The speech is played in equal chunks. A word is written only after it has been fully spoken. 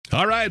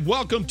All right,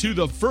 welcome to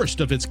the first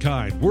of its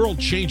kind,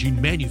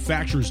 world-changing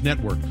manufacturers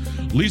network.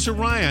 Lisa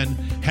Ryan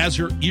has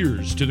her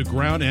ears to the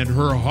ground and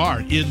her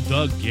heart in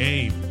the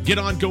game. Get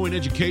ongoing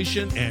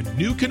education and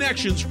new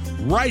connections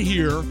right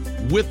here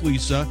with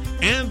Lisa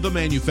and the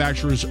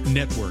Manufacturers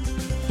Network.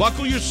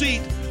 Buckle your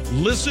seat,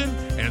 listen,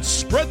 and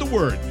spread the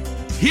word.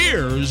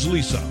 Here's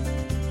Lisa.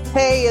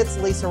 Hey, it's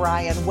Lisa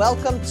Ryan.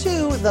 Welcome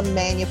to the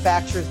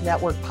Manufacturers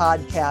Network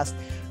podcast.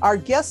 Our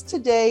guest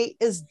today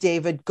is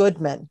David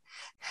Goodman.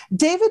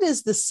 David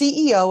is the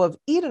CEO of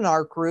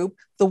Edenart Group,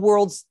 the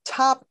world's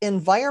top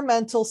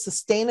environmental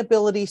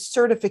sustainability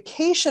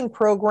certification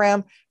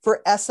program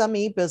for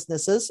SME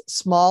businesses,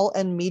 small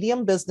and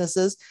medium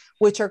businesses,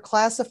 which are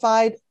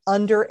classified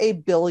under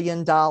 $1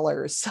 billion.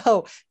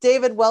 So,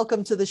 David,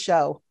 welcome to the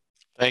show.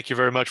 Thank you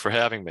very much for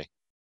having me.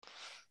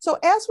 So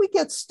as we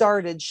get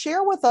started,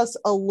 share with us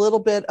a little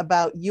bit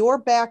about your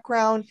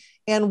background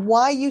and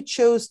why you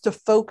chose to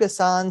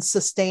focus on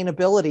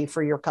sustainability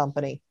for your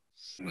company.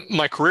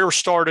 My career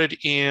started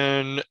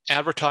in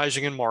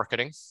advertising and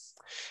marketing,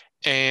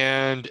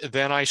 and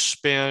then I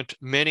spent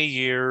many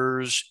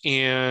years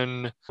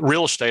in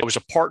real estate. I was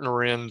a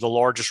partner in the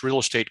largest real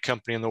estate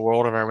company in the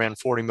world, and I ran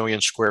 40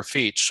 million square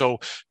feet. So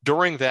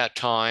during that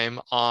time,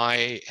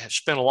 I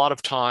spent a lot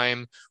of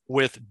time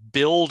with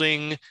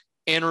building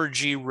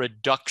energy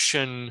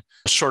reduction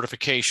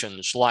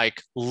certifications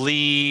like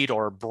LEED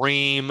or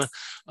BREEAM,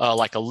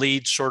 like a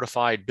LEED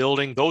certified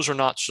building. Those are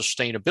not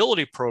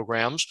sustainability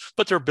programs,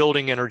 but they're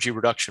building energy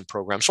reduction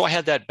programs. So I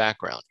had that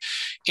background.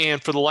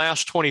 And for the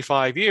last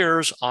 25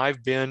 years,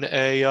 I've been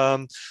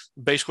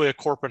basically a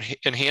corporate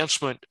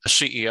enhancement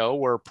CEO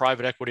where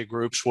private equity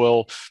groups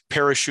will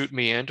parachute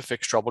me in to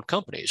fix troubled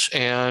companies.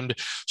 And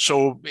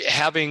so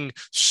having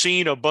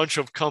seen a bunch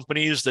of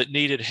companies that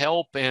needed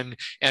help and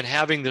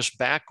having this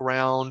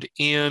background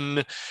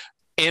in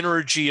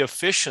energy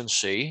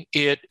efficiency,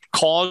 it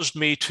caused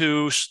me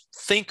to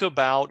think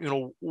about,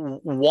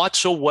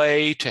 what's a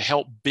way to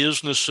help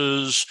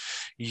businesses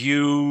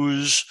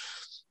use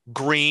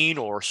green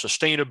or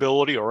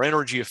sustainability or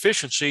energy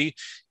efficiency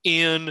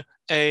in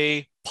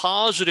a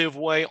positive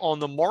way on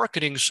the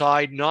marketing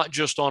side, not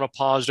just on a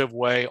positive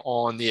way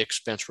on the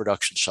expense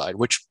reduction side,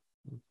 which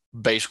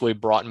basically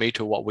brought me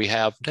to what we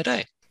have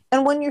today.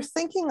 And when you're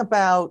thinking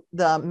about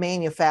the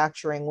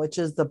manufacturing, which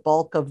is the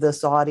bulk of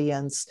this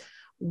audience,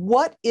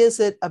 what is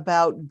it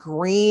about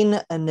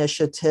green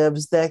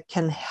initiatives that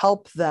can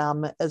help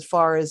them as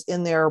far as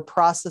in their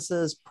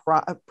processes,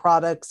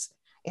 products,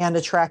 and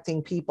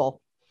attracting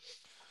people?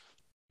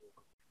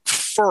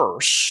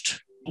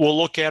 First, we'll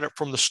look at it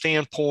from the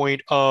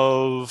standpoint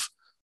of,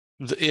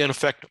 in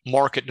effect,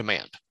 market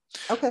demand.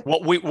 Okay.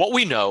 What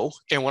we know,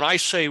 and when I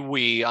say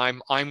we,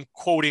 I'm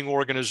quoting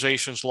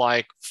organizations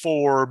like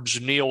Forbes,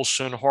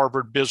 Nielsen,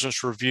 Harvard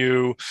Business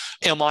Review,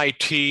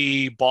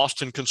 MIT,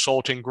 Boston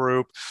Consulting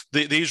Group.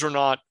 These are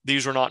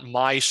not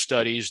my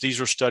studies. These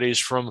are studies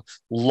from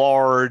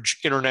large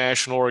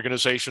international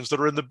organizations that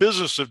are in the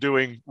business of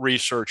doing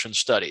research and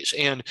studies.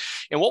 And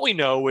what we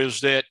know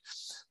is that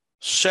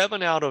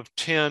 7 out of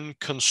 10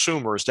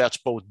 consumers, that's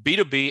both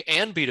B2B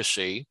and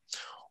B2C,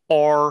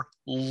 are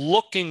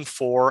looking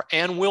for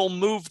and will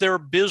move their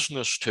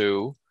business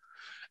to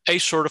a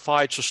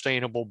certified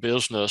sustainable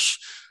business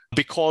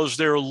because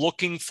they're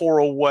looking for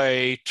a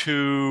way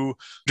to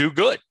do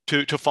good,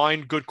 to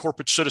find good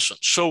corporate citizens.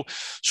 So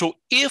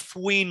if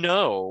we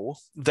know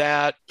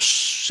that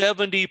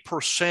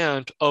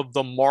 70% of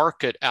the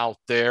market out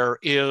there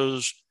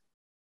is,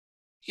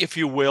 if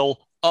you will,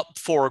 up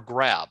for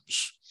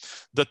grabs,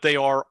 that they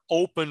are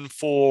open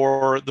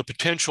for the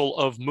potential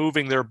of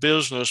moving their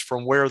business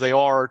from where they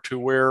are to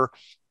where,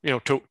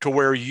 to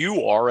where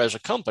you are as a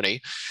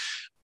company,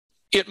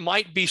 it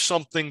might be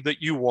something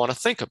that you want to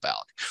think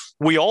about.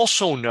 We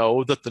also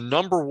know that the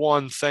number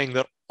one thing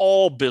that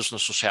all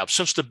businesses have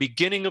since the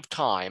beginning of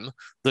time,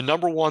 the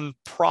number one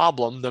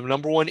problem, the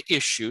number one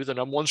issue, the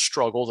number one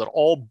struggle that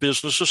all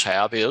businesses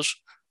have is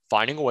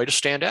finding a way to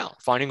stand out,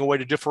 finding a way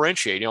to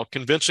differentiate,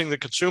 convincing the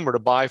consumer to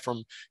buy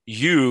from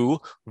you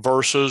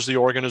versus the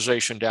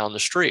organization down the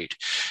street.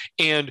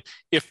 And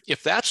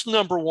if that's the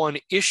number one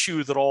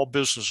issue that all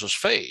businesses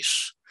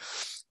face,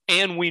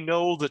 and we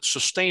know that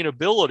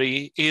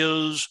sustainability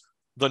is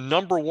the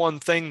number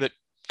one thing that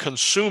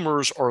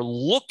consumers are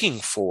looking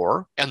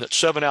for, and that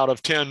 7 out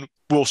of 10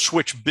 will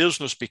switch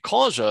business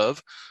because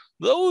of,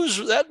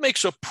 that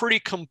makes a pretty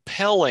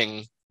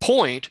compelling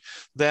point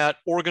that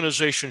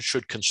organizations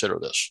should consider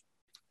this.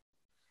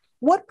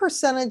 What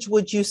percentage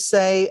would you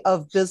say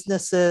of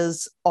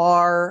businesses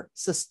are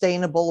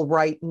sustainable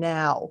right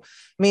now?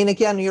 I mean,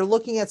 again, you're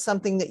looking at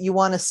something that you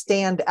want to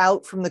stand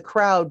out from the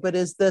crowd, but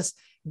is this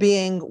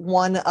being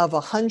one of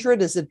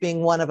 100? Is it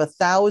being one of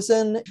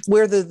 1,000?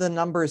 Where do the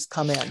numbers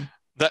come in?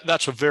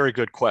 That's a very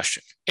good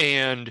question.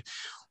 And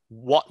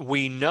what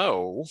we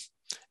know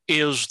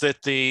is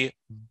that the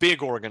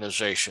big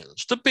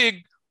organizations, the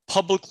big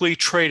publicly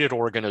traded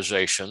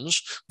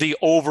organizations, the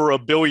over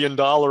 $1 billion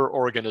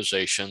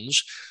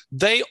organizations,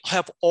 they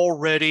have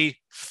already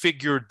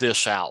figured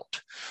this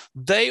out.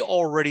 They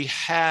already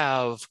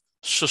have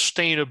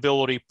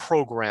sustainability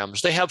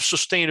programs. They have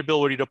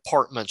sustainability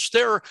departments.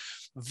 They're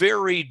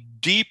very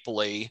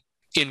deeply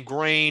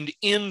ingrained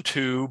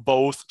into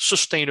both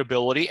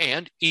sustainability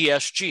and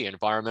ESG,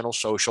 environmental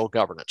social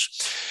governance.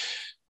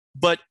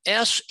 But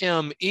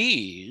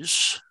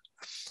SMEs,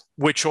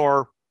 which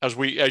are, as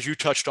you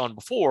touched on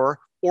before,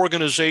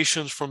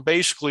 organizations from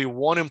basically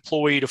 1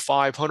 employee to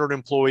 500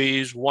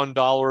 employees,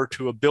 $1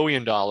 to $1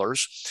 billion,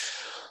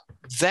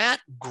 that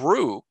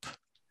group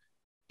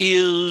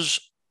is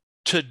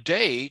to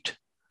date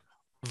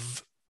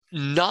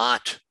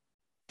not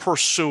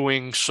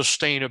pursuing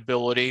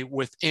sustainability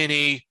with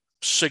any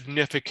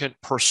significant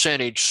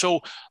percentage.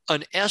 So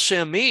an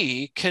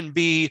SME can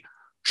be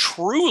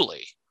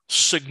truly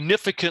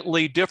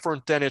significantly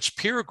different than its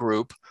peer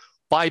group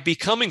by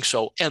becoming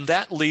so. And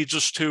that leads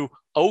us to,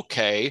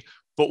 okay,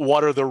 but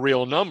what are the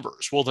real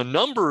numbers? Well, the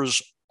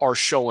numbers are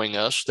showing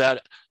us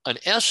that an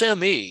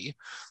SME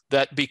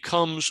that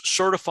becomes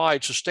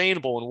certified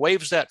sustainable and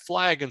waves that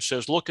flag and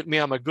says, look at me,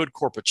 I'm a good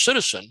corporate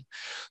citizen,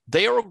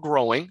 they are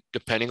growing,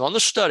 depending on the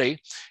study,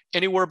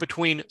 anywhere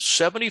between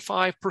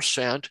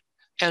 75%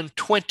 and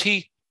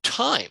 20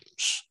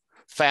 times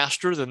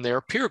faster than their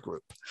peer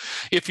group.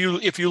 If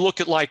you look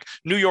at like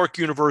New York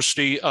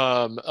University,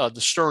 the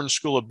Stern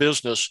School of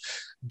Business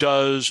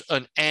does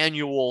an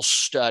annual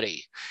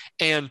study,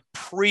 and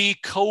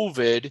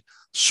pre-COVID,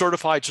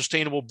 certified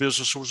sustainable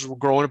businesses were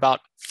growing about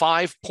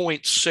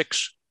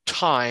 5.6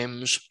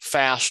 times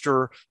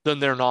faster than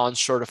their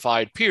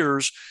non-certified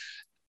peers.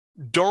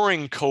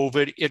 During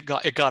COVID, it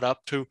got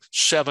up to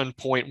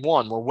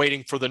 7.1. We're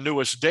waiting for the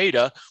newest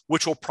data,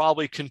 which will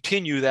probably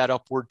continue that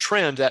upward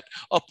trend, that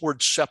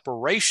upward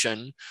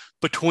separation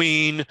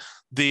between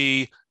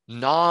the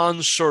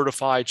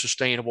non-certified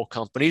sustainable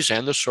companies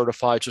and the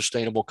certified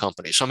sustainable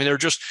companies. I mean,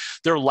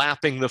 they're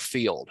lapping the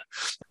field.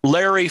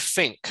 Larry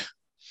Fink,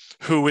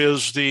 who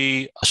is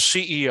the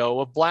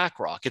CEO of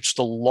BlackRock, it's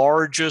the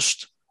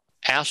largest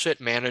asset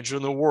manager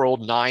in the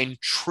world, $9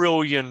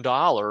 trillion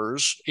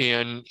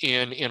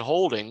in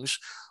holdings.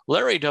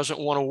 Larry doesn't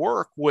want to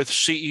work with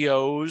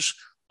CEOs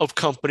of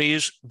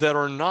companies that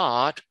are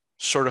not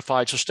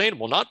certified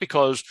sustainable, not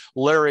because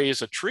Larry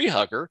is a tree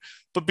hugger,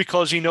 but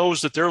because he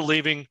knows that they're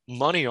leaving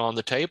money on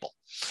the table.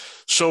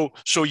 So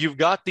you've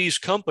got these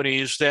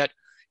companies that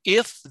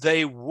if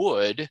they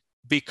would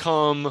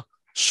become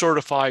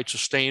certified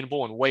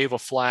sustainable and wave a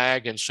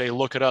flag and say,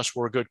 look at us,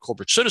 we're a good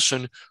corporate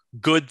citizen,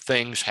 good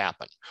things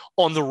happen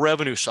on the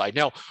revenue side.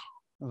 Now,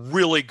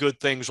 really good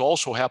things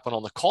also happen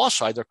on the cost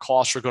side. Their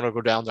costs are going to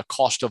go down. The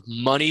cost of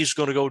money is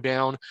going to go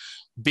down.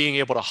 Being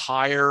able to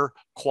hire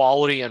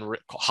quality and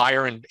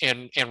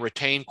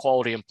retain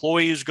quality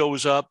employees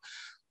goes up.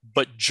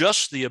 But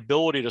just the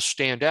ability to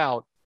stand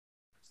out.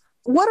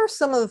 What are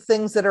some of the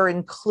things that are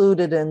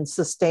included in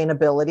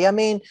sustainability? I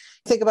mean,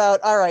 think about,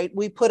 all right,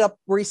 we put up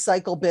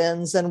recycle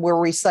bins and we're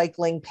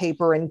recycling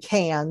paper and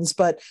cans,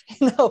 but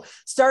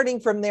starting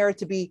from there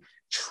to be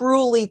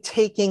truly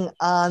taking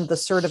on the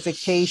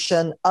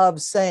certification of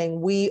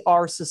saying we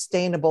are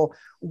sustainable.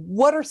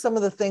 What are some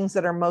of the things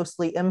that are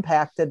mostly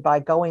impacted by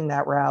going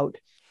that route?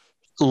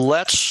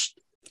 Let's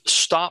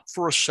stop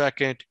for a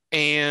second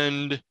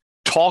and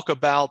talk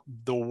about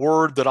the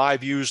word that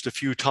I've used a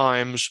few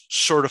times,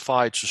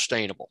 certified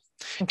sustainable.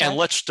 Okay. And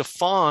let's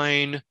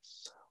define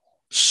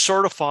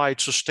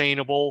certified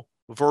sustainable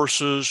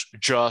versus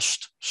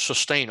just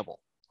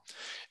sustainable.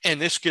 And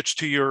this gets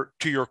to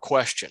your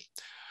question.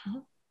 Mm-hmm.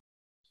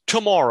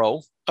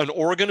 Tomorrow, an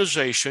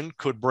organization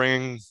could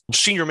bring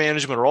senior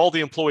management or all the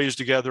employees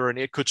together, and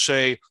it could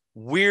say,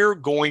 we're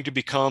going to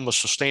become a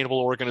sustainable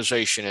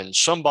organization. And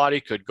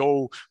somebody could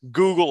go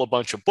Google a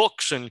bunch of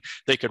books and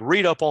they could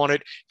read up on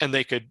it, and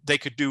they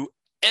could do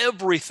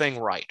everything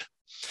right.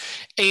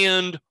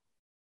 And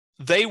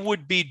they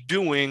would be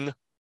doing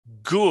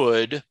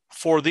good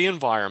for the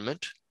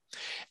environment,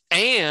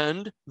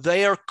 and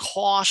their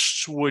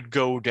costs would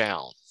go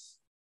down.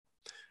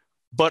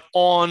 But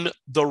on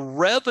the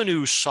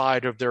revenue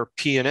side of their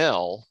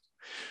P&L,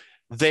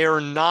 they're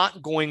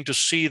not going to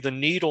see the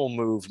needle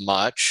move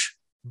much,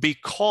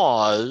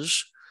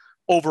 because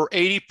over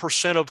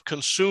 80% of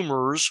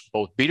consumers,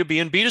 both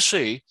B2B and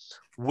B2C,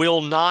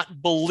 will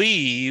not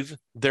believe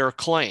their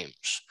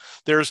claims.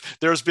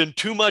 There's been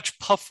too much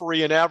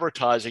puffery in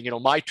advertising.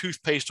 My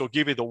toothpaste will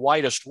give you the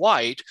whitest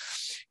white.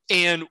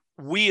 And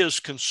we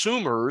as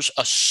consumers,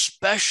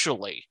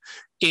 especially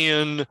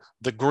in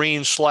the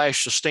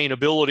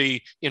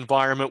green/sustainability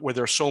environment where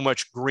there's so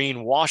much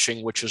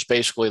greenwashing, which is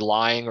basically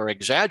lying or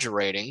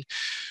exaggerating,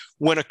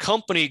 when a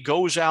company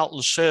goes out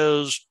and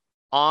says,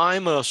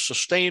 I'm a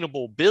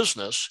sustainable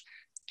business,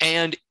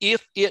 and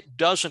if it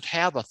doesn't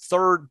have a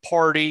third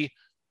party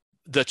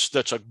that's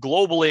a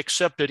globally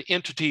accepted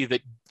entity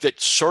that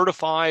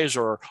certifies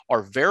or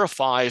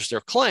verifies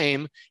their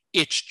claim,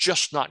 it's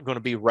just not going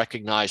to be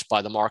recognized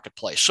by the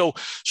marketplace. So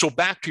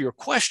back to your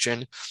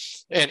question,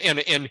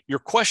 and your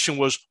question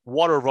was,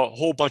 what are a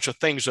whole bunch of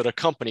things that a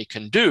company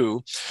can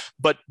do?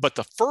 But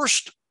the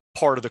first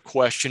part of the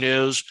question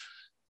is,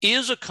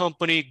 is a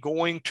company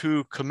going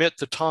to commit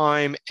the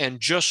time and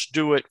just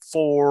do it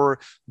for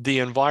the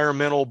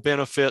environmental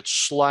benefit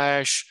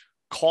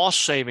 / cost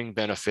saving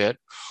benefit?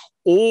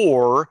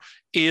 Or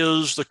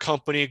is the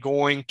company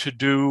going to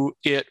do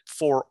it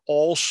for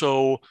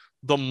also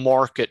the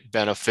market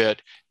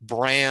benefit,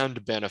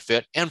 brand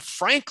benefit, and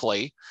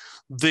frankly,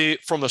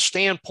 from a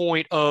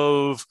standpoint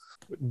of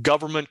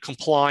government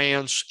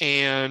compliance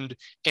and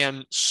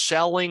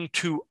selling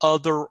to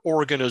other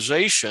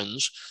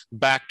organizations,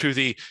 back to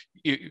the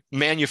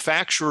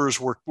manufacturers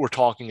we're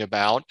talking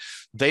about,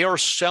 they are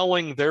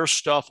selling their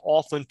stuff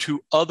often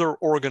to other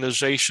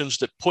organizations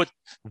that put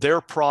their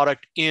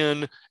product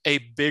in a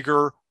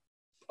bigger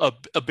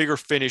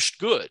finished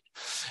good.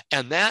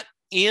 And that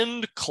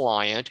end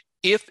client,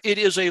 if it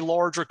is a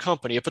larger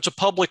company, if it's a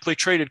publicly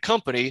traded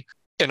company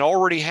and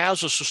already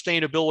has a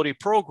sustainability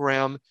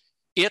program,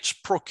 its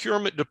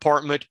procurement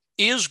department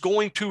is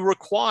going to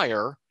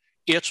require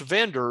its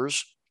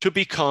vendors to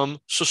become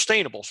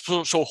sustainable.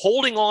 So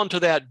holding on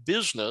to that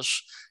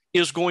business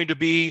is going to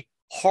be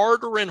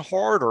harder and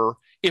harder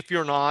if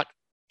you're not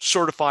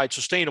certified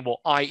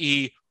sustainable,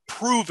 i.e.,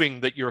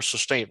 proving that you're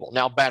sustainable.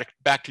 Now,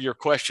 back to your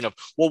question of,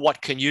 well,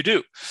 what can you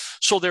do?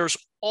 So there's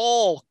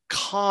all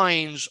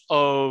kinds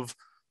of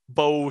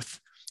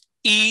both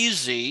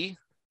easy,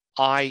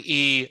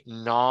 i.e.,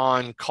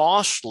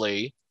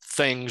 non-costly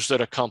things that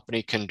a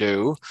company can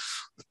do,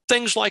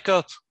 things like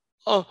a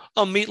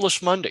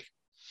meatless Monday.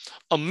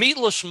 A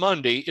meatless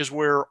Monday is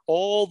where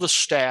all the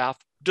staff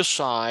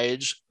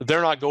decides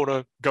they're not going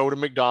to go to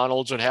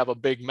McDonald's and have a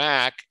Big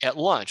Mac at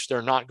lunch.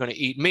 They're not going to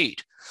eat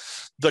meat.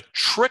 The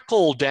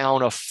trickle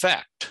down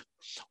effect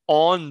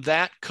on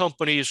that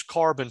company's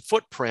carbon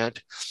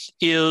footprint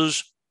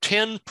is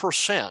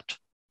 10%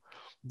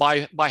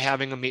 by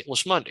having a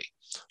meatless Monday.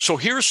 So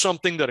here's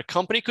something that a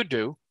company could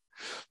do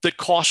that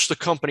costs the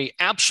company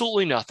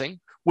absolutely nothing,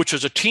 which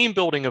is a team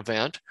building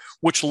event,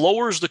 which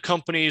lowers the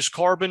company's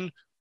carbon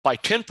by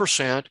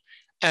 10%,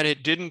 and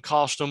it didn't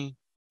cost them,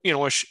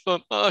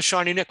 a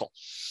shiny nickel.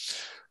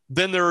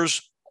 Then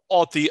there's,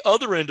 at the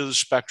other end of the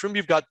spectrum,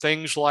 you've got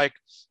things like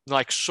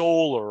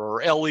solar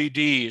or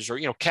LEDs or,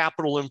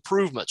 capital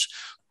improvements.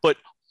 But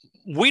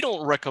we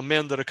don't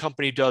recommend that a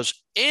company does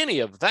any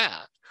of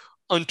that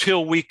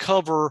until we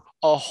cover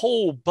a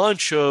whole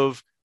bunch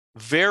of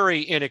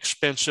very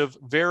inexpensive,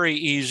 very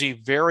easy,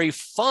 very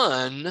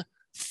fun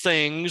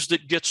things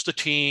that gets the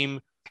team,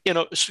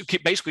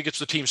 basically gets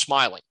the team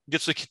smiling,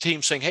 gets the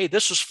team saying, hey,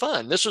 this is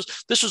fun. This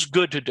is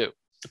good to do.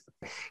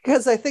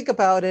 Because I think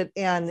about it,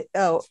 and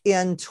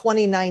in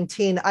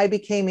 2019, I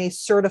became a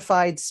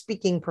certified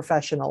speaking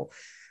professional,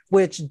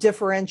 which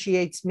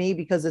differentiates me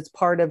because it's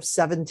part of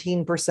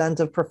 17%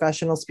 of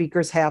professional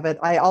speakers have it.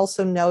 I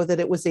also know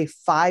that it was a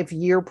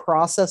 5-year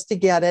process to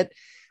get it,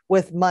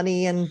 with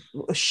money and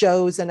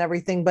shows and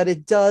everything, but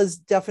it does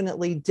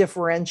definitely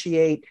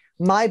differentiate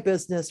my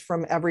business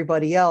from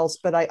everybody else.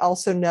 But I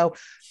also know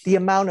the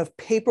amount of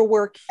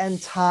paperwork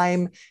and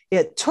time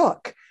it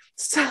took.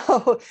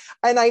 So,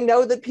 and I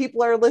know that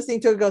people are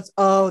listening to it and goes,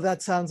 oh,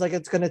 that sounds like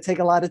it's going to take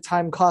a lot of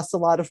time, cost a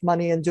lot of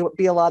money, and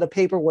be a lot of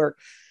paperwork.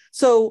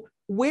 So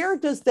where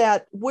does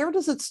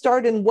it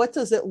start, and what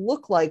does it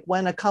look like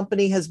when a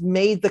company has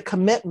made the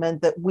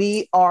commitment that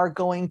we are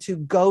going to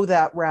go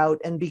that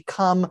route and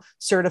become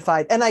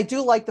certified? And I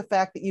do like the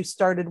fact that you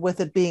started with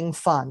it being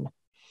fun.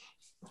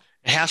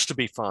 It has to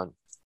be fun.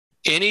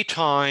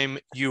 Anytime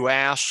you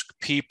ask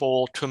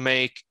people to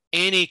make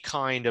any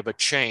kind of a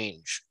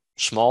change,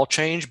 small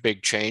change,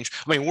 big change.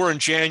 I mean, we're in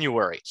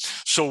January,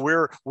 so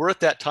we're at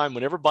that time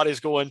when everybody's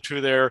going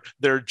to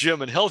their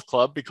gym and health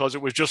club because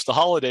it was just the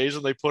holidays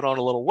and they put on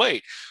a little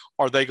weight.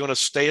 Are they going to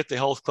stay at the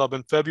health club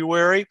in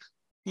February?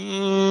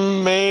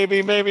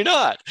 Maybe, maybe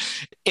not.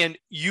 And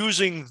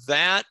using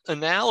that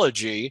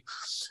analogy,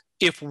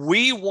 if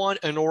we want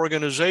an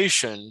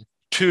organization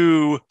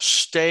to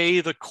stay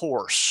the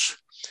course,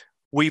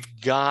 we've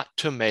got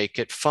to make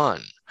it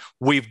fun.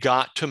 We've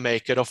got to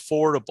make it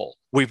affordable.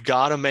 We've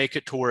got to make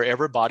it to where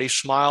everybody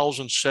smiles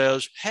and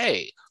says,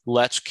 hey,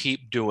 let's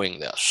keep doing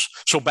this.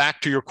 So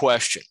back to your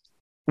question.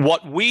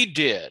 What we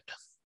did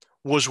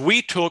was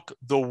we took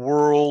the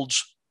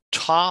world's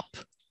top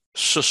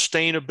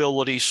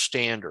sustainability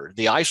standard.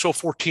 The ISO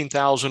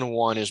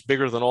 14001 is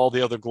bigger than all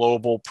the other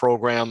global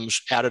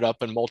programs added up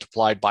and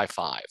multiplied by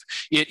 5.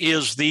 It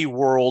is the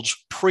world's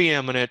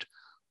preeminent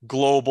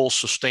global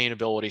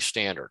sustainability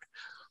standard.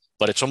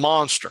 But it's a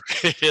monster.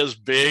 It is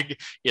big,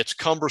 it's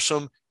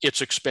cumbersome,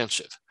 it's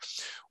expensive.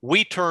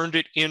 We turned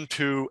it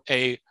into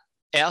a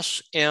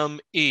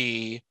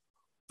SME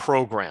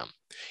program.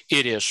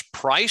 It is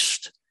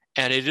priced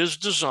and it is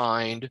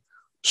designed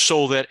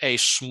so that a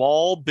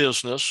small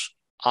business,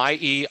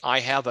 i.e., I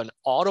have an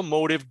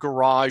automotive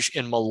garage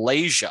in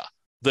Malaysia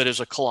that is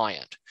a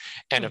client.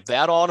 And if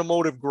that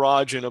automotive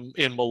garage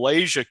in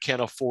Malaysia can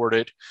afford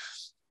it,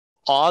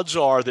 odds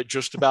are that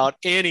just about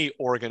any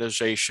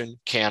organization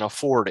can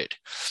afford it.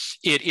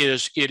 It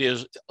is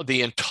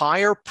the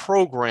entire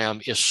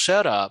program is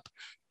set up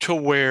to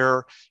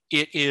where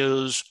it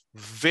is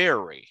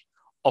very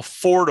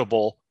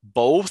affordable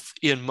both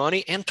in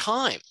money and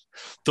time.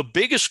 The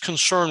biggest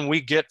concern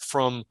we get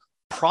from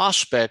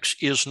prospects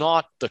is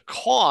not the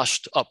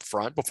cost up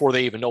front before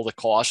they even know the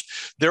cost.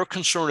 Their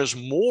concern is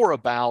more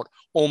about,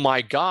 oh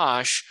my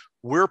gosh,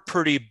 we're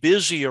pretty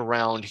busy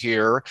around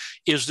here.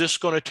 Is this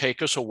going to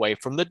take us away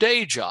from the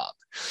day job?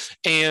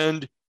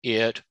 And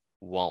it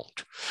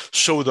won't.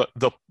 So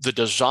the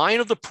design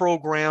of the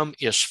program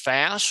is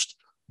fast.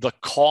 The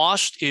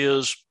cost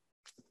is,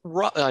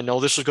 I know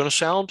this is going to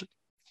sound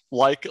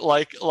like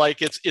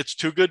it's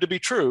too good to be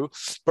true,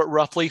 but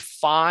roughly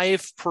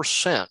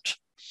 5%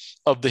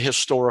 of the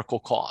historical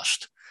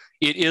cost.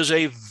 It is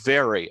a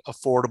very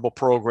affordable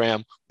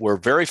program. We're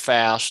very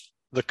fast.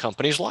 The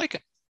companies like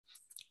it.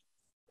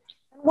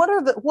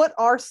 What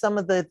are some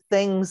of the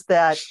things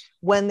that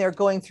when they're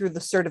going through the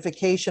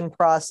certification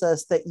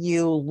process that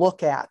you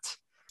look at?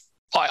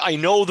 I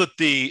know that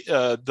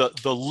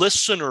the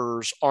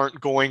listeners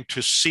aren't going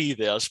to see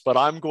this, but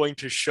I'm going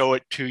to show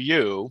it to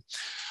you.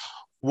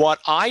 What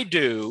I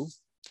do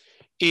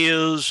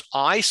is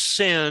I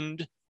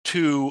send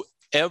to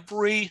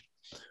every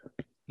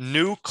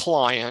new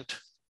client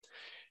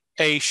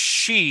a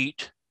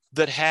sheet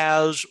that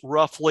has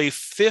roughly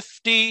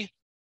 50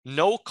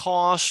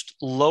 no-cost,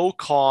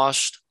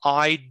 low-cost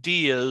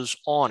ideas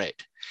on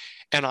it.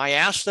 And I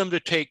ask them to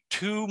take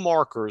two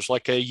markers,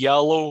 like a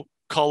yellow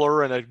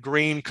color and a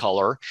green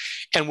color.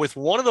 And with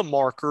one of the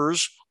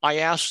markers, I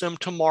ask them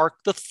to mark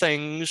the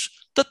things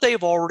that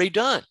they've already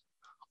done.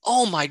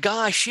 Oh my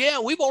gosh, yeah,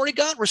 we've already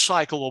got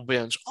recyclable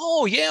bins.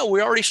 Oh yeah,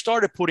 we already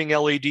started putting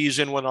LEDs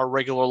in when our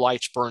regular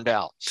lights burned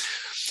out.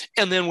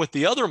 And then with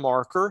the other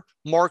marker,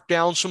 mark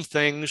down some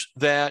things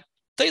that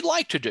they'd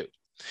like to do.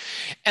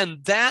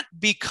 And that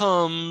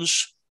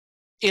becomes,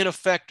 in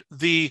effect,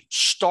 the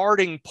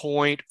starting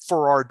point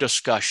for our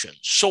discussions.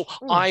 So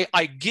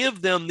I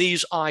give them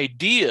these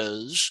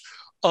ideas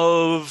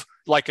of,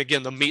 like,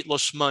 again, the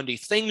Meatless Monday,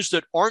 things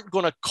that aren't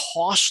going to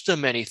cost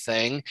them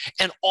anything,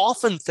 and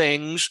often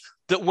things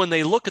that when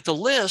they look at the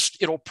list,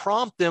 it'll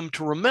prompt them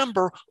to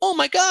remember, oh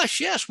my gosh,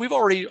 yes, we've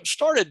already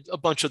started a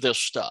bunch of this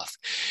stuff.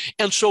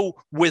 And so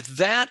with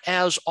that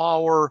as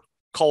our,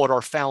 call it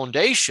our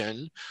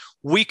foundation,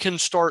 we can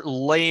start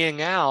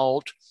laying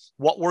out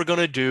what we're going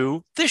to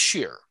do this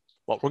year,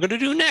 what we're going to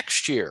do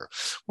next year.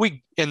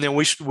 And then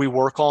we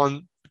work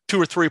on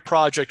 2 or 3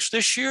 projects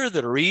this year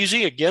that are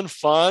easy, again,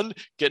 fun,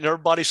 getting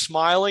everybody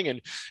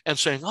smiling and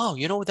saying, oh,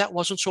 you know, that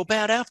wasn't so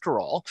bad after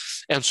all.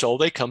 And so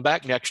they come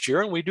back next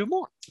year and we do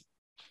more.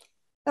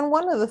 And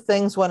one of the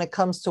things when it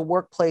comes to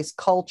workplace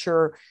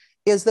culture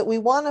is that we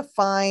want to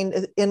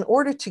find, in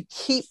order to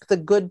keep the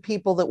good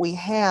people that we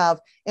have,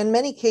 in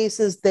many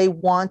cases, they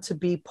want to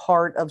be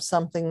part of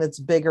something that's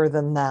bigger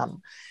than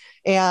them.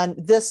 And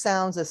this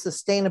sounds a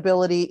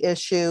sustainability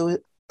issue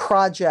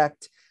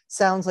project.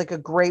 Sounds like a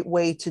great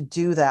way to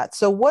do that.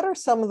 So what are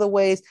some of the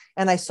ways,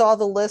 and I saw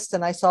the list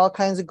and I saw all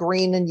kinds of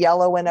green and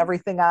yellow and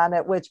everything on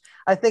it, which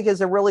I think is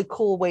a really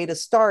cool way to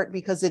start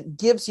because it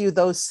gives you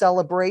those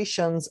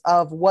celebrations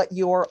of what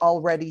you're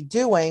already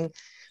doing.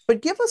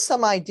 But give us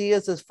some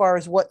ideas as far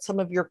as what some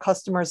of your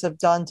customers have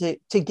done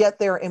to get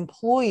their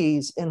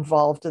employees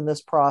involved in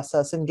this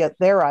process and get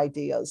their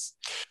ideas.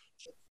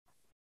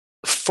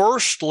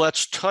 First,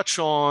 let's touch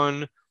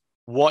on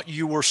what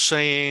you were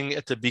saying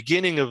at the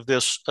beginning of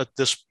this, at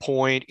this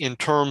point, in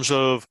terms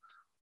of,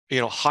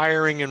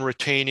 hiring and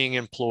retaining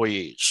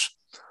employees.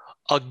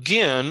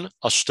 Again,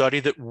 a study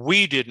that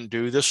we didn't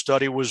do. This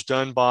study was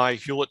done by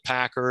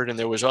Hewlett-Packard, and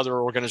there was other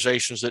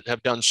organizations that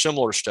have done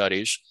similar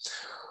studies.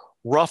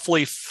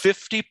 Roughly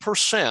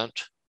 50%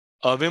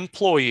 of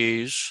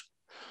employees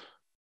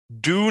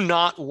do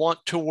not want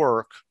to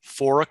work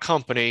for a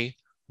company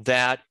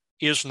that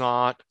is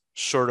not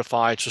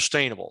certified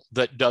sustainable,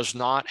 that does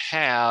not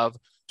have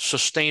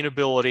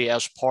sustainability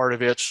as part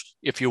of its,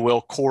 if you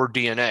will, core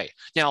DNA.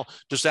 Now,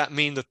 does that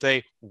mean that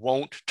they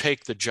won't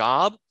take the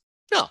job?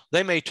 No,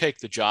 they may take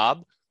the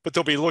job, but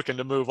they'll be looking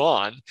to move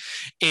on.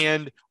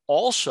 And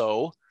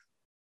also,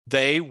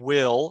 they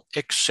will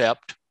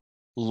accept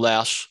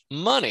less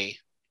money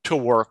to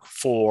work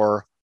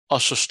for a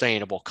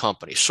sustainable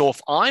company. So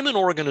if I'm an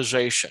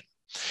organization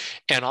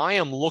and I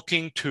am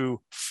looking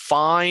to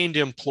find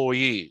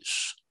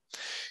employees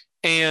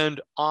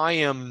and I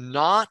am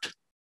not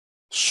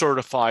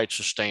certified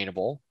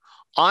sustainable,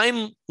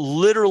 I'm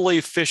literally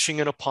fishing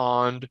in a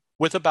pond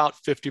with about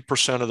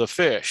 50% of the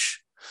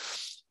fish.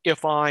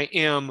 If I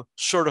am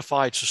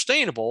certified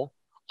sustainable,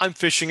 I'm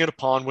fishing in a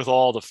pond with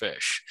all the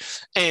fish.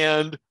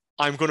 And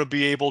I'm going to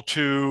be able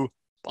to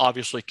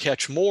obviously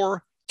catch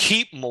more,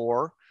 keep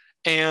more,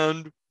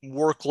 and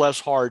work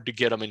less hard to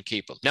get them and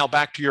keep them. Now,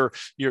 back to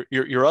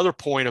your other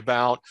point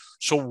about,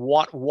 so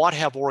what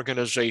have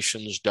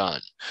organizations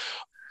done?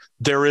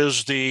 There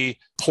is the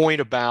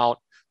point about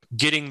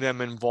getting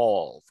them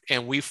involved,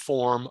 and we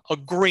form a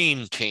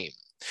green team.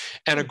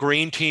 And a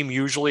green team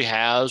usually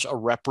has a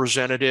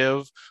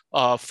representative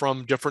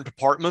from different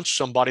departments,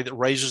 somebody that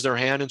raises their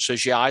hand and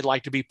says, yeah, I'd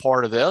like to be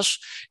part of this.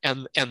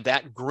 And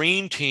that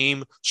green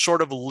team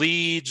sort of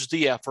leads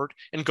the effort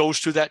and goes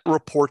through that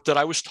report that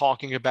I was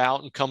talking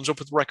about and comes up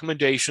with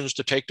recommendations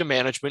to take to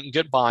management and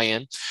get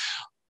buy-in.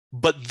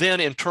 But then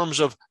in terms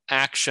of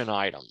action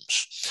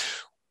items,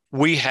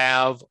 we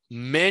have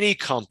many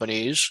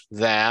companies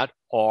that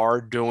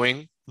are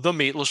doing the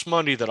Meatless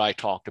Monday that I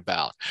talked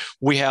about.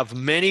 We have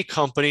many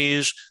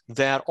companies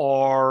that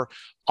are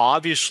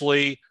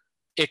obviously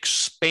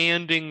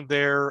expanding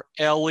their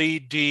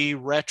LED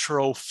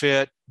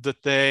retrofit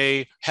that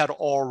they had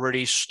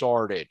already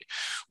started.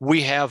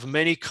 We have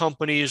many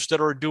companies that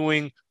are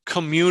doing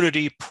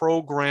community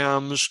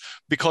programs,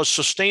 because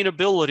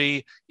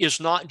sustainability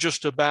is not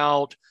just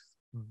about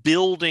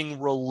building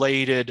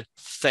related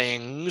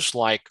things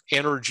like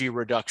energy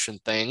reduction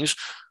things.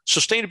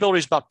 Sustainability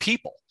is about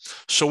people.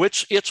 So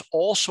it's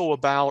also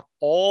about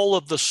all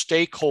of the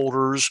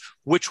stakeholders,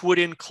 which would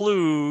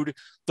include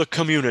the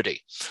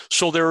community.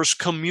 So there's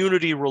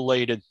community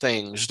related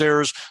things,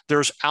 there's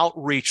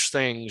outreach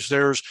things,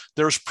 there's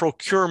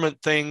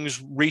procurement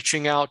things,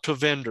 reaching out to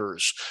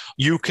vendors.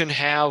 You can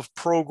have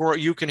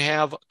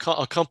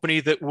a company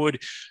that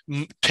would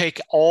take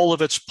all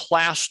of its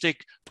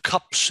plastic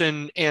cups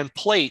and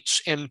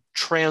plates and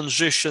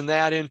transition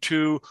that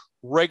into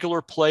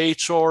regular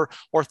plates or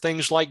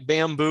things like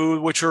bamboo,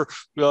 which are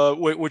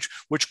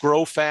which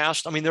grow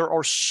fast. I mean, there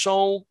are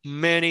so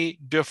many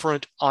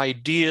different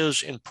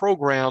ideas and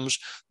programs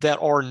that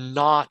are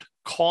not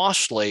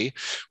costly.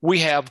 We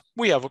have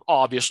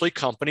obviously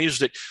companies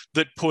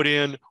that put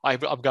in.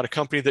 I've got a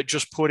company that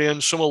just put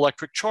in some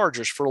electric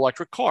chargers for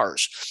electric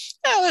cars.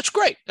 Yeah, that's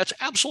great. That's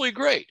absolutely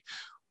great.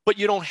 But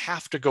you don't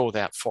have to go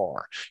that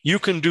far. You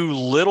can do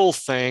little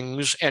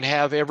things and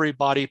have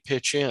everybody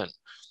pitch in.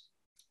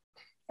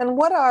 And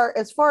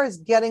as far as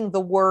getting the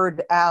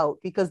word out,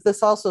 because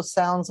this also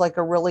sounds like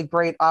a really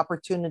great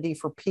opportunity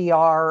for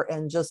PR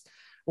and just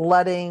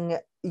letting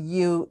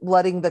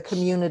the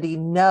community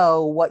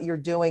know what you're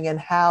doing and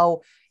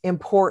how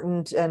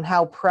important and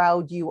how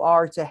proud you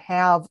are to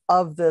have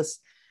of this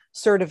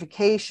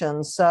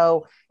certification.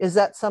 So is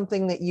that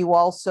something that you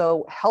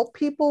also help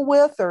people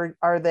with, or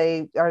are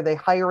they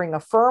hiring a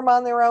firm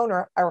on their own,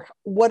 or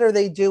what are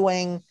they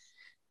doing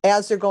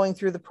as they're going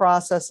through the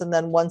process and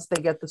then once they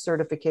get the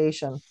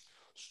certification?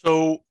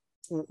 So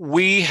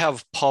we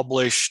have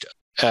published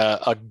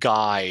a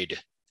guide,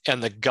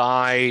 and the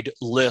guide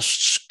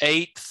lists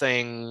 8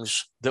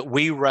 things that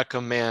we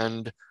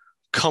recommend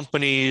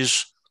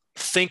companies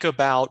think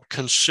about,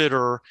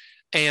 consider,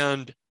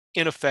 and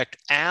in effect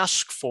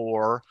ask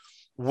for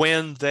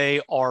when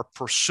they are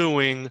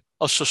pursuing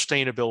a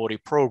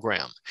sustainability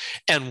program.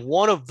 And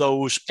one of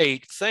those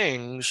 8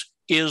 things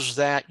is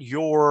that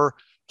your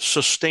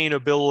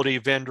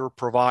sustainability vendor,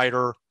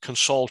 provider,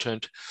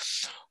 consultant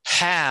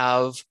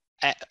have,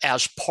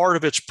 as part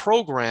of its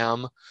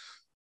program,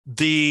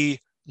 the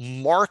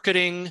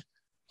marketing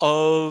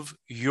of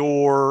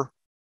your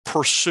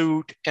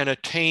pursuit and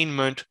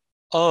attainment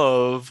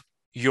of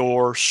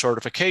your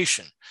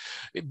certification.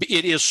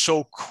 It is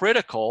so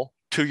critical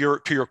to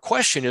your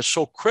question, is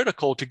so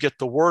critical to get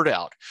the word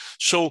out.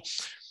 So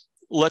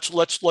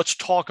let's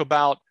talk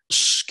about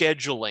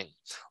scheduling.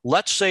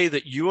 Let's say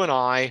that you and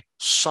I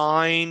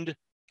signed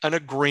an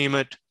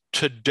agreement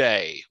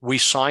today. We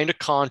signed a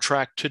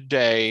contract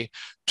today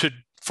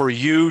for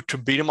you to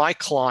be my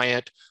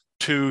client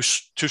to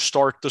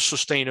start the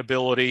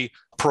sustainability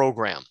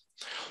program.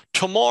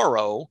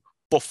 Tomorrow,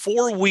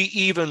 before we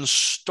even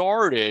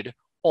started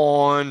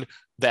on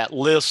that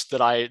list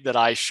that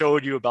I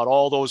showed you about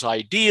all those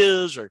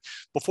ideas, or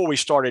before we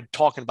started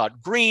talking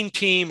about green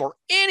team or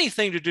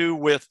anything to do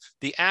with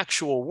the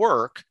actual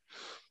work,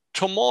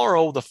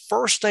 tomorrow, the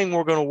first thing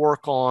we're going to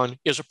work on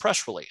is a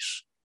press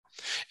release.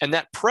 And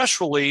that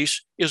press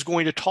release is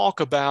going to talk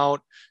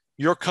about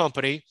your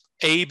company,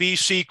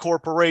 ABC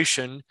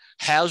Corporation,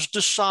 has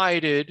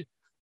decided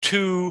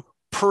to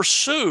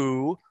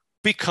pursue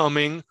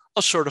becoming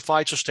a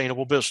certified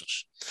sustainable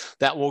business.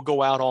 That will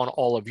go out on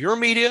all of your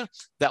media.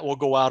 That will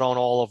go out on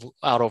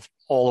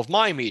all of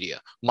my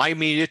media. My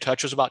media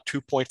touches about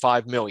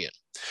 2.5 million.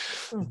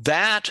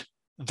 That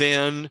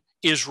then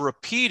is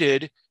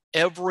repeated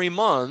every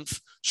month.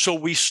 So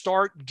we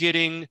start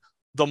getting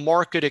the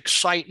market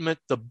excitement,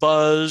 the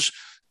buzz.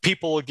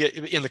 People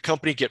in the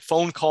company get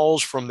phone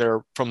calls from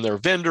their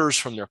vendors,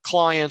 from their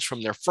clients,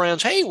 from their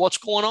friends. Hey, what's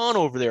going on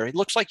over there? It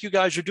looks like you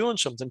guys are doing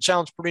something.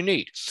 Sounds pretty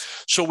neat.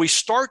 So we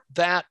start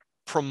that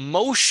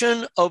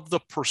promotion of the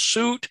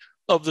pursuit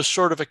of the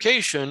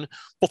certification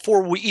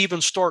before we even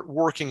start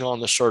working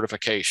on the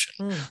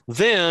certification.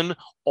 Then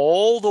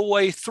all the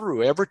way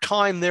through, every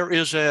time there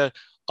is an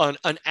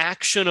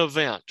action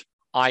event,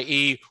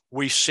 i.e.,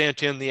 we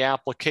sent in the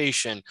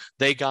application,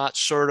 they got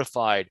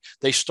certified,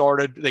 they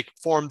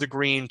formed the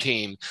green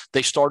team,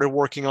 they started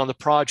working on the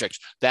projects.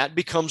 That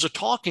becomes a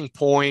talking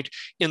point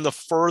in the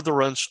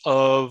furtherance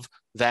of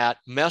that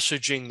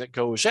messaging that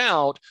goes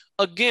out.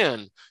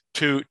 Again,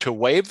 to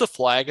wave the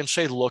flag and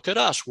say, look at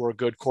us, we're a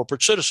good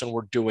corporate citizen,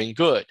 we're doing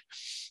good.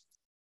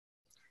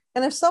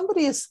 And if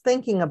somebody is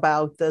thinking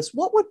about this,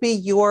 what would be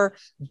your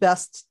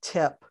best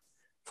tip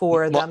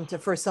for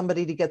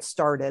somebody to get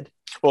started?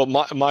 Well,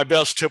 my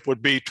best tip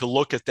would be to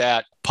look at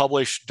that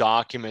published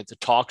document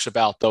that talks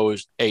about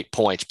those 8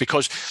 points.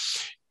 Because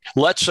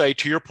let's say,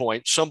 to your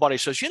point, somebody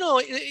says,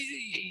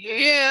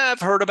 yeah,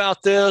 I've heard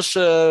about this.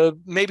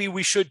 Maybe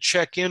we should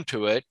check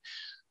into it.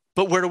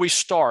 But where do we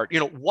start?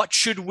 What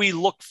should we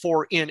look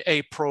for in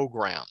a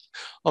program?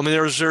 I mean,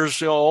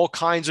 there's all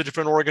kinds of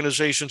different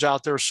organizations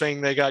out there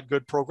saying they got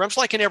good programs,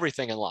 like in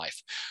everything in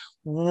life.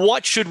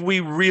 What should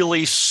we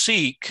really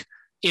seek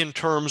in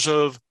terms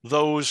of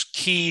those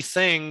key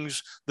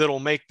things that'll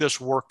make this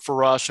work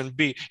for us and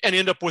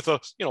end up with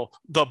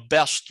the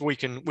best we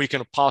can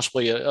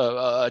possibly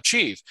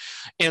achieve?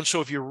 And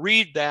so if you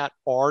read that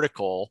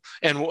article,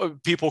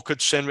 and people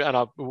could send, and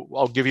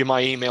I'll give you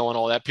my email and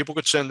all that, people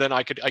could send, then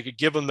I could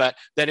give them that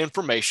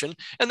information,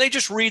 and they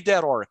just read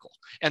that article.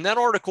 And that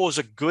article is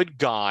a good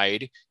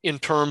guide in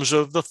terms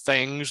of the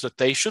things that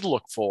they should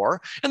look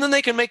for. And then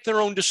they can make their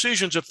own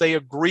decisions if they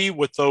agree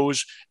with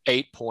those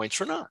 8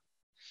 points or not.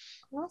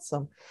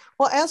 Awesome.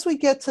 Well, as we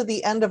get to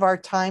the end of our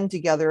time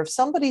together, if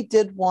somebody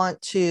did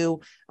want to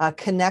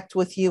connect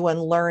with you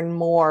and learn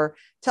more,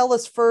 tell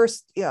us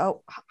first,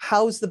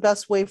 how's the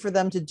best way for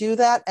them to do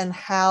that and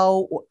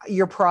how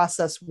your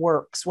process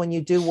works when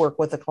you do work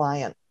with a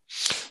client.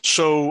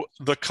 So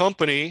the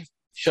company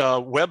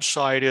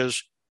website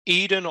is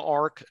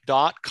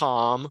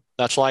edenark.com.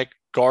 That's like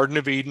Garden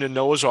of Eden and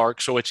Noah's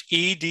Ark. So it's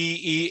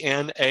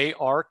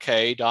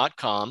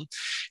EDENARK.com.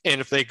 And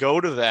if they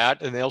go to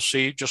that, and they'll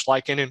see, just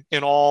like in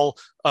all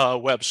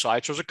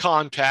websites, there's a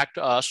contact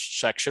us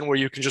section where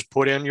you can just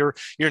put in your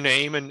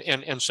name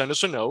and send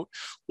us a note.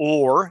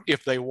 Or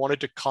if they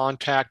wanted to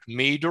contact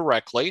me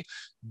directly,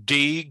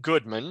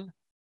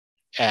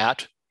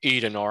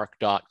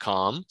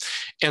 dgoodman@edenark.com.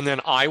 And then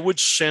I would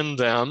send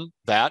them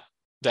that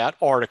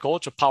article.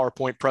 It's a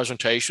PowerPoint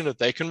presentation that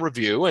they can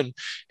review,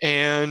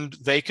 and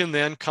they can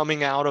then,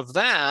 coming out of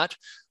that,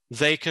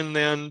 they can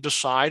then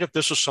decide if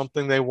this is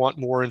something they want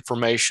more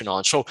information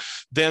on. So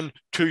then,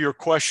 to your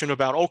question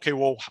about, okay,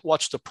 well,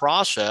 what's the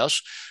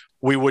process?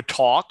 We would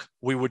talk,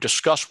 we would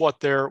discuss what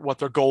their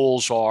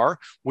goals are.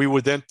 We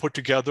would then put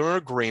together an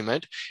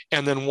agreement.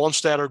 And then once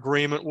that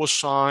agreement was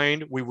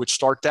signed, we would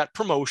start that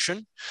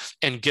promotion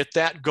and get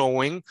that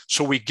going.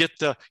 So we get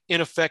in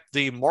effect,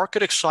 the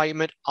market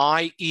excitement,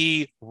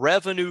 i.e.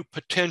 revenue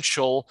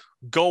potential,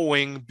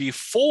 going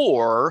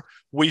before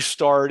we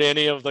start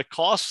any of the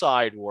cost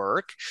side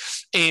work.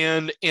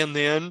 And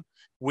then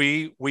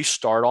we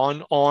start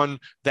on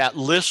that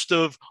list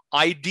of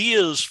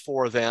ideas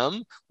for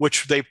them,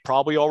 which they've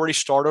probably already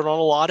started on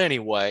a lot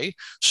anyway.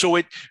 So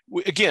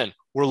again,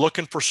 we're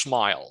looking for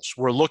smiles.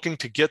 We're looking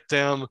to get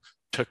them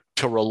to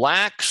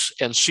relax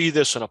and see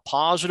this in a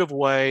positive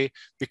way,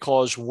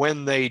 because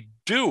when they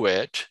do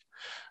it,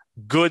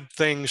 good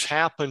things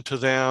happen to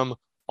them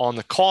on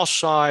the cost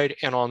side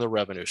and on the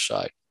revenue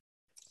side.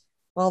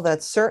 Well,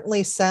 that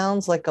certainly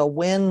sounds like a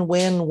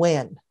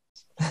win-win-win.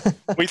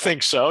 We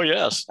think so,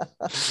 yes.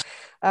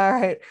 All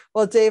right.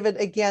 Well, David,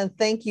 again,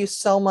 thank you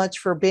so much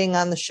for being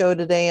on the show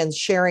today and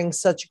sharing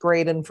such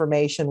great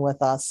information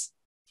with us.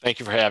 Thank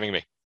you for having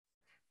me.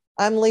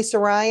 I'm Lisa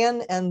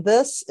Ryan, and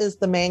this is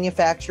the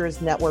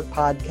Manufacturers Network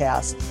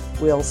podcast.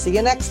 We'll see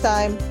you next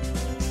time.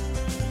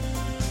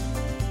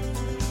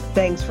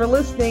 Thanks for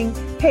listening.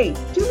 Hey,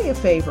 do me a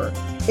favor.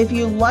 If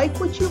you like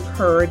what you've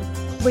heard,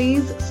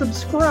 please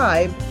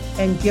subscribe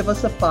and give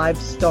us a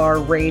 5-star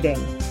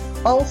rating.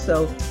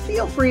 Also,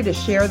 feel free to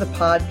share the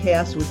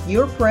podcast with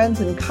your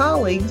friends and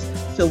colleagues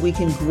so we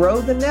can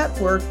grow the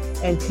network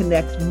and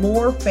connect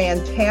more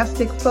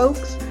fantastic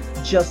folks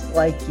just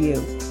like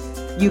you.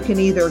 You can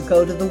either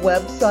go to the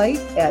website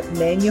at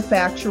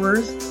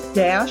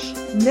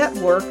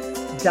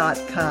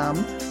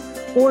manufacturers-network.com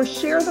or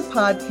share the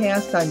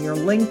podcast on your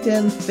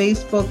LinkedIn,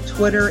 Facebook,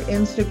 Twitter,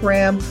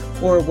 Instagram,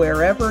 or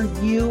wherever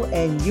you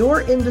and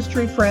your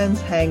industry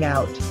friends hang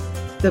out.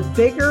 The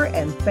bigger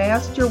and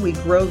faster we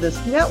grow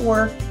this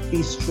network,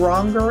 the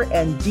stronger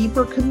and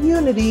deeper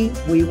community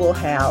we will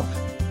have.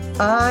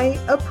 I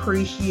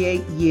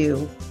appreciate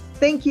you.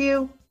 Thank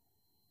you.